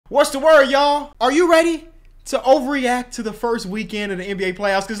What's the word, y'all? Are you ready to overreact to the first weekend of the NBA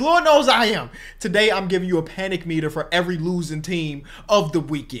playoffs? Because Lord knows I am. Today, I'm giving you a panic meter for every losing team of the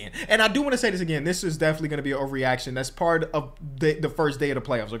weekend. And I do want to say this again. This is definitely going to be an overreaction. That's part of the first day of the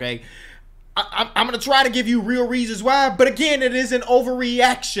playoffs, okay? I'm going to try to give you real reasons why. But again, it is an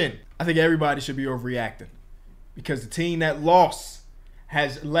overreaction. I think everybody should be overreacting. Because the team that lost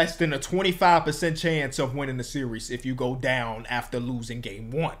has less than a 25% chance of winning the series if you go down after losing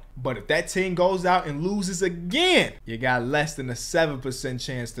game 1. But if that team goes out and loses again, you got less than a 7%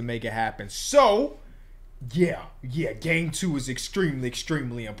 chance to make it happen. So, yeah, game 2 is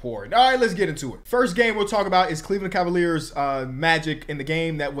extremely important. All right, let's get into it. First game we'll talk about is Cleveland Cavaliers Magic in the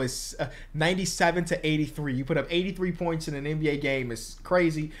game that was 97-83. You put up 83 points in an NBA game. It's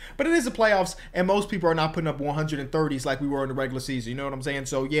crazy, but it is the playoffs, and most people are not putting up 130s like we were in the regular season. You know what I'm saying?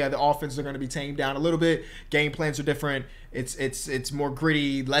 So yeah, the offenses are going to be tamed down a little bit. Game plans are different. It's more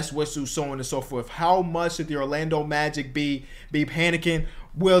gritty, less whistles, so on and so forth. How much did the Orlando Magic be panicking?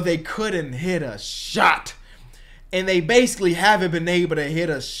 Well, they couldn't hit a shot. And they basically haven't been able to hit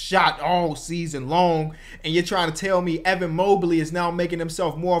a shot all season long. And you're trying to tell me Evan Mobley is now making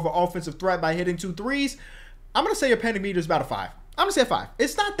himself more of an offensive threat by hitting 2 threes? I'm going to say your panic meter is about a 5. I'm going to say a 5.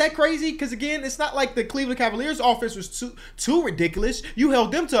 It's not that crazy because, again, it's not like the Cleveland Cavaliers offense was too ridiculous. You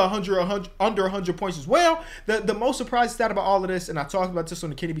held them to under 100 points as well. The most surprising stat about all of this, and I talked about this on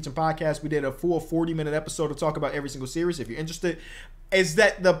the Kenny Beecham podcast. We did a full 40-minute episode to talk about every single series if you're interested, is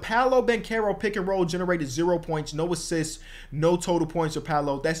that the Paolo Banchero pick and roll generated 0 points, no assists, no total points for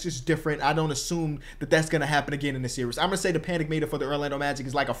Paolo. That's just different. I don't assume that that's going to happen again in the series. I'm going to say the panic meter for the Orlando Magic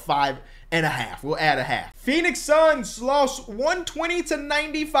is like a 5.5. We'll add a half. Phoenix Suns lost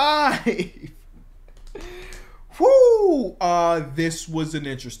 120-95. Whoo! This was an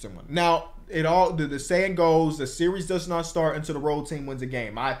interesting one. Now, the saying goes, the series does not start until the road team wins a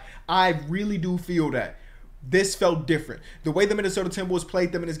game. I really do feel that. This felt different. The way the Minnesota Timberwolves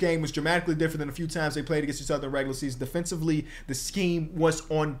played them in this game was dramatically different than a few times they played against each other in the regular season. Defensively, the scheme was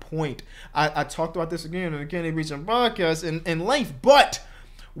on point. I talked about this again and again in recent podcasts in length, but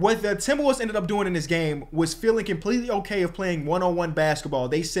what the Timberwolves ended up doing in this game was feeling completely okay of playing one-on-one basketball.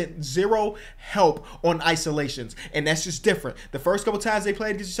 They sent 0 help on isolations, and that's just different. The first couple times they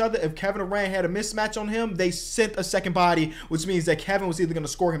played against each other, if Kevin Durant had a mismatch on him, they sent a second body, which means that Kevin was either going to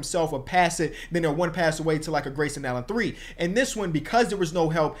score himself or pass it, then they're one pass away to like a Grayson Allen 3. And this one, because there was no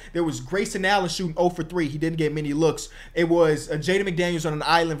help, there was Grayson Allen shooting 0 for 3. He didn't get many looks. It was Jaden McDaniels on an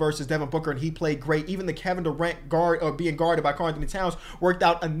island versus Devin Booker, and he played great. Even the Kevin Durant being guarded by Karl Anthony Towns worked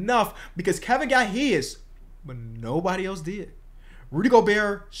out enough because Kevin got his, but nobody else did. Rudy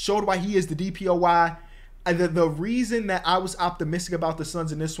Gobert showed why he is the DPOY. And the reason that I was optimistic about the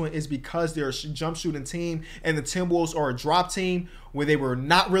Suns in this one is because they're a jump shooting team and the Timberwolves are a drop team where they were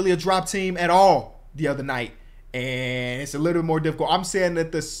not really a drop team at all the other night. And it's a little bit more difficult. I'm saying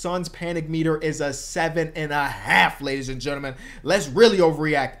that the Suns panic meter is a 7.5, ladies and gentlemen. Let's really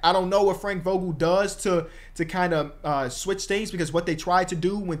overreact. I don't know what Frank Vogel does to kind of switch things, because what they tried to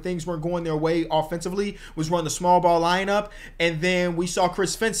do when things weren't going their way offensively was run the small ball lineup. And then we saw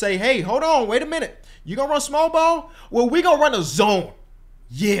Chris Finch say, hey, hold on, wait a minute. You going to run small ball? Well, we going to run a zone.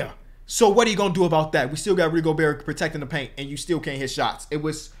 Yeah. So what are you going to do about that? We still got Rudy Gobert protecting the paint, and you still can't hit shots. It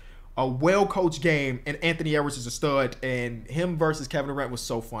was a well-coached game, and Anthony Edwards is a stud, and him versus Kevin Durant was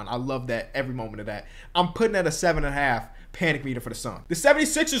so fun. I love that, every moment of that. I'm putting at a 7.5 panic meter for the Suns. The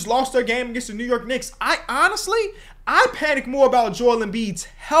 76ers lost their game against the New York Knicks. I panic more about Joel Embiid's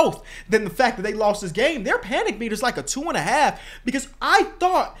health than the fact that they lost this game. Their panic meter is like a 2.5 because I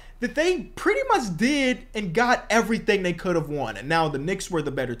thought that they pretty much did and got everything they could have won. And now the Knicks were the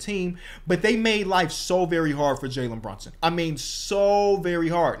better team, but they made life so very hard for Jalen Brunson. I mean, so very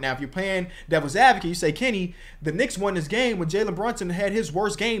hard. Now, if you're playing devil's advocate, you say, Kenny, the Knicks won this game when Jalen Brunson had his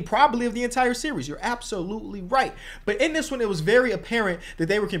worst game probably of the entire series. You're absolutely right. But in this one, it was very apparent that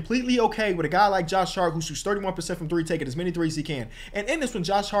they were completely okay with a guy like Josh Hart, who shoots 31% from 3, taking as many threes as he can. And in this one,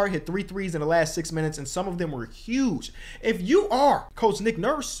 Josh Hart hit 3 threes in the last 6 minutes, and some of them were huge. If you are Coach Nick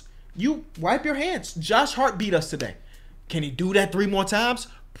Nurse, you wipe your hands. Josh Hart beat us today. Can he do that 3 more times?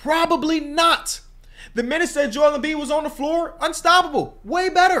 Probably not. The minutes that Joel Embiid was on the floor, unstoppable. Way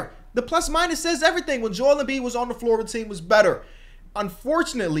better. The plus minus says everything. When Joel Embiid was on the floor, the team was better.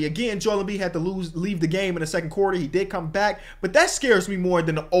 Unfortunately, again, Joel Embiid had to leave the game in the second quarter. He did come back, but that scares me more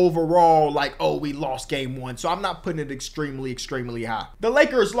than the overall, like, oh, we lost game 1. So I'm not putting it extremely high. The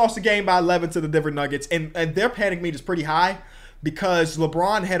Lakers lost the game by 11 to the Denver Nuggets, and their panic meter is pretty high, because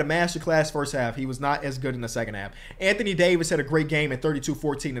LeBron had a masterclass first half. He was not as good in the second half. Anthony Davis had a great game at 32,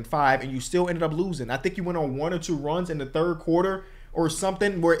 14, and 5, and you still ended up losing. I think you went on 1 or 2 runs in the third quarter or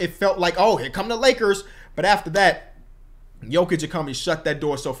something where it felt like, oh, here come the Lakers. But after that, Jokic and company shut that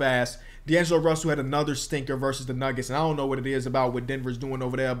door so fast. D'Angelo Russell had another stinker versus the Nuggets, and I don't know what it is about what Denver's doing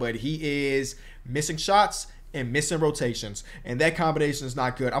over there, but he is missing shots and missing rotations, and that combination is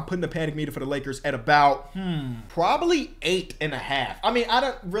not good. I'm putting the panic meter for the Lakers at about probably 8.5. I mean, I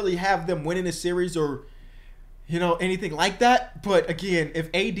don't really have them winning this series or anything like that, but again, if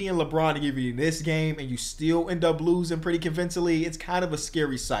AD and LeBron give you this game and you still end up losing pretty convincingly, it's kind of a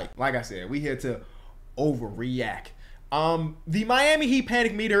scary sight. Like I said, we here to overreact. The Miami Heat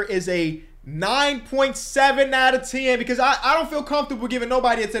panic meter is a 9.7 out of 10 because I don't feel comfortable giving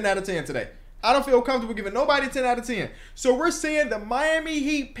nobody a 10 out of 10 today. I don't feel comfortable giving nobody a 10 out of 10. So we're saying the Miami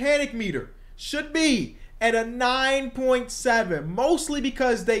Heat panic meter should be at a 9.7, mostly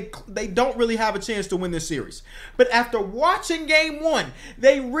because they don't really have a chance to win this series. But after watching game one,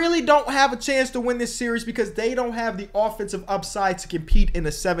 they really don't have a chance to win this series because they don't have the offensive upside to compete in a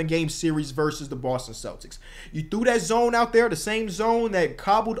 7-game series versus the Boston Celtics. You threw that zone out there, the same zone that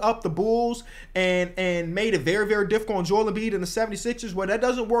cobbled up the Bulls and made it very, very difficult on Joel Embiid and the 76ers. Well, that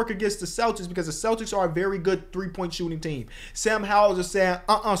doesn't work against the Celtics because the Celtics are a very good three-point shooting team. Sam Howell is saying,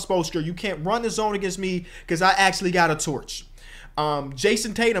 Spoelstra, you can't run the zone against me because I actually got a torch.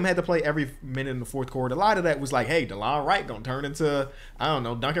 Jason Tatum had to play every minute in the fourth quarter. A lot of that was like, hey, DeLon Wright gonna turn into, I don't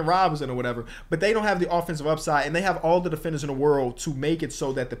know, Duncan Robinson or whatever. But they don't have the offensive upside, and they have all the defenders in the world to make it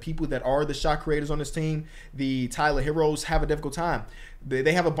so that the people that are the shot creators on this team, the Tyler Heroes, have a difficult time.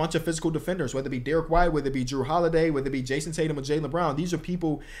 They have a bunch of physical defenders, whether it be Derek White, whether it be Drew Holiday, whether it be Jason Tatum or Jaylen Brown. These are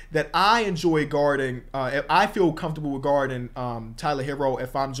people that I enjoy guarding. I feel comfortable with guarding Tyler Hero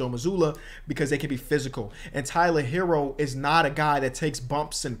if I'm Joe Mazzulla because they can be physical. And Tyler Hero is not a guy that takes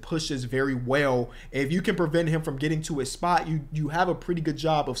bumps and pushes very well. If you can prevent him from getting to his spot, you have a pretty good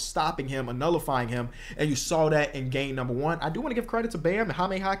job of stopping him or nullifying him. And you saw that in game number one. I do want to give credit to Bam,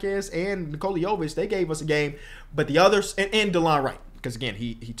 Jaime Jaquez, and Nikola Jovic. They gave us a game. But the others, and DeLon Wright. Because, again,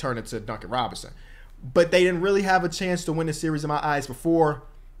 he turned into Duncan Robinson. But they didn't really have a chance to win the series in my eyes before.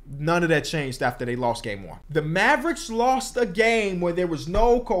 None of that changed after they lost game one. The Mavericks lost a game where there was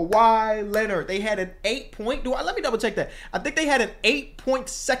no Kawhi Leonard. They had an 8-point. Let me double check that. I think they had an 8-point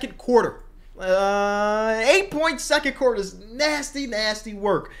second quarter. 8-point second quarter is nasty, nasty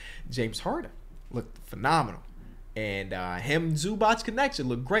work. James Harden looked phenomenal. And him and Zubac's connection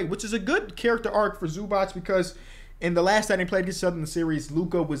looked great, which is a good character arc for Zubac because in the last time they played against each other in the series,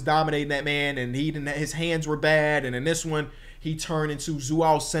 Luka was dominating that man, and his hands were bad. And in this one, he turned into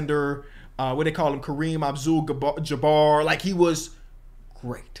Zual Sender, what they call him, Kareem Abdul-Jabbar. Like, he was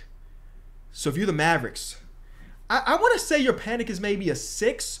great. So if you're the Mavericks, I want to say your panic is maybe a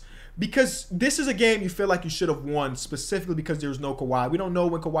 6 because this is a game you feel like you should have won specifically because there's no Kawhi. We don't know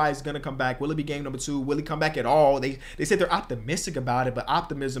when Kawhi is going to come back. Will it be game number 2? Will he come back at all? They said they're optimistic about it, but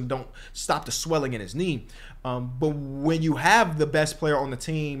optimism don't stop the swelling in his knee. But when you have the best player on the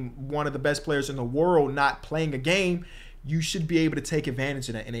team, one of the best players in the world not playing a game, you should be able to take advantage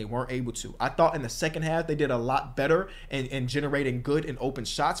of that, and they weren't able to. I thought in the second half they did a lot better in generating good and open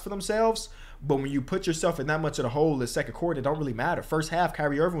shots for themselves. But when you put yourself in that much of the hole in the second quarter, it don't really matter. First half,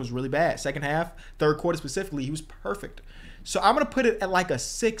 Kyrie Irving was really bad. Second half, third quarter specifically, he was perfect. So I'm going to put it at like a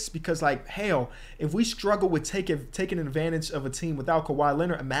 6 because, like, hell, if we struggle with taking advantage of a team without Kawhi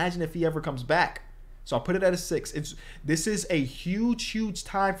Leonard, imagine if he ever comes back. So I'll put it at a 6. This is a huge, huge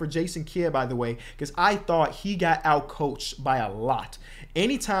time for Jason Kidd, by the way, because I thought he got out-coached by a lot.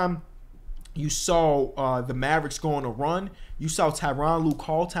 Anytime you saw the Mavericks go on a run, you saw Tyronn Lue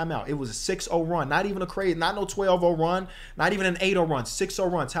call timeout. It was a 6-0 run, not even a crazy, not no 12-0 run, not even an 8-0 run,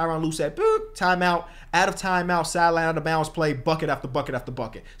 6-0 run. Tyronn Lue said, boop, timeout, out of timeout, sideline, out of bounds play, bucket after bucket after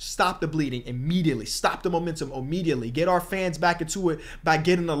bucket. Stop the bleeding immediately. Stop the momentum immediately. Get our fans back into it by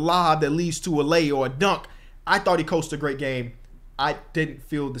getting a lob that leads to a lay or a dunk. I thought he coached a great game. I didn't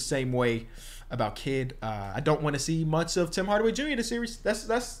feel the same way about Kidd. I don't want to see much of Tim Hardaway Jr. this series.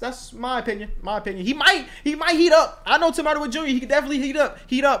 That's my opinion. He might heat up. I know Tim Hardaway Jr. He could definitely heat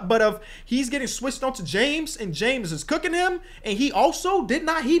up. But if he's getting switched on to James and James is cooking him and he also did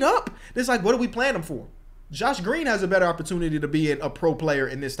not heat up, it's like, what are we playing him for? Josh Green has a better opportunity to be a pro player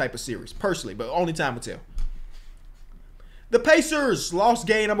in this type of series, personally, but only time will tell. The Pacers lost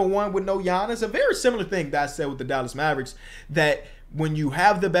game number 1 with no Giannis. A very similar thing that I said with the Dallas Mavericks, that when you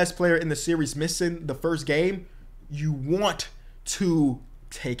have the best player in the series missing the first game, you want to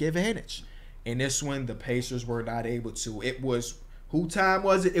take advantage. In this one, the Pacers were not able to. It was, who time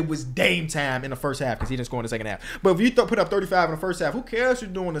was it? It was Dame time in the first half because he didn't score in the second half. But if you put up 35 in the first half, who cares what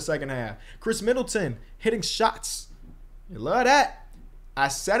you're doing in the second half? Chris Middleton hitting shots. You love that. I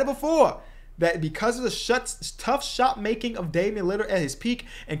said it before. that because of the tough shot making of Damian Lillard at his peak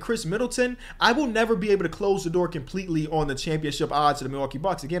and Chris Middleton, I will never be able to close the door completely on the championship odds of the Milwaukee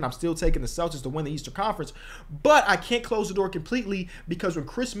Bucks. Again, I'm still taking the Celtics to win the Eastern Conference, but I can't close the door completely because when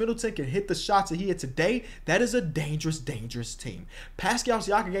Chris Middleton can hit the shots that he hit today, that is a dangerous, dangerous team. Pascal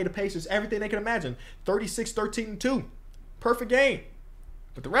Siakam gave the Pacers everything they can imagine. 36, 13, and 2. Perfect game.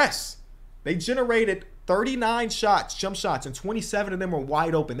 But the rest, they generated 39 shots, jump shots, and 27 of them were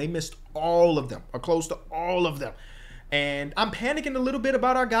wide open. They missed all of them, or close to all of them. And I'm panicking a little bit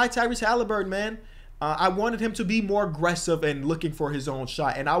about our guy, Tyrese Halliburton, man. I wanted him to be more aggressive and looking for his own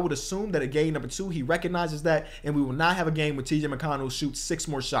shot. And I would assume that at game number 2, he recognizes that, and we will not have a game where TJ McConnell shoots 6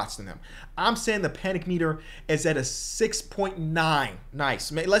 more shots than him. I'm saying the panic meter is at a 6.9.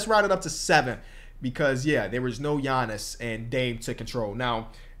 Nice. Let's round it up to 7 because, yeah, there was no Giannis and Dame took control. Now,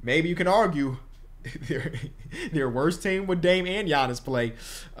 maybe you can argue their worst team with Dame and Giannis play,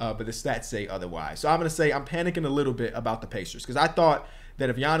 but the stats say otherwise. So I'm going to say I'm panicking a little bit about the Pacers because I thought that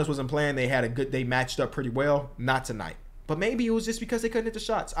if Giannis wasn't playing, they matched up pretty well. Not tonight. But maybe it was just because they couldn't hit the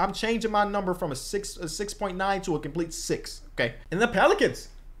shots. I'm changing my number from a 6.9 to a complete 6. Okay. And the Pelicans,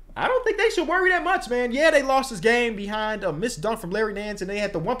 I don't think they should worry that much, man. Yeah, they lost this game behind a missed dunk from Larry Nance, and they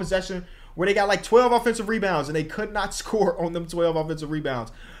had the one possession where they got like 12 offensive rebounds, and they could not score on them 12 offensive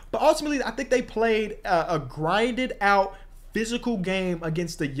rebounds. But ultimately, I think they played a grinded out physical game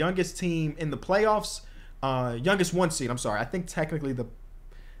against the youngest team in the playoffs. Youngest 1 seed, I'm sorry. I think technically the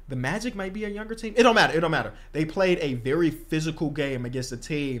Magic might be a younger team. It don't matter. It don't matter. They played a very physical game against a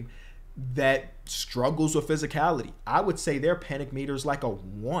team that struggles with physicality. I would say their panic meter is like a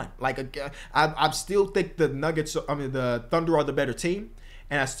 1. I still think the Thunder are the better team,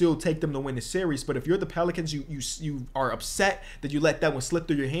 and I still take them to win the series. But if you're the Pelicans, you are upset that you let that one slip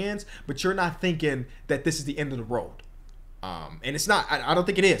through your hands, but you're not thinking that this is the end of the road. And it's not. I don't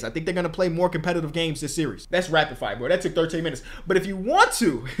think it is. I think they're going to play more competitive games this series. That's rapid fire, bro. That took 13 minutes. But if you want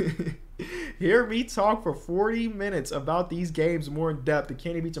to hear me talk for 40 minutes about these games more in depth, the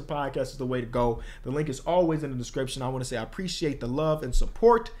Kenny Beecham podcast is the way to go. The link is always in the description. I want to say I appreciate the love and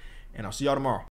support, and I'll see y'all tomorrow.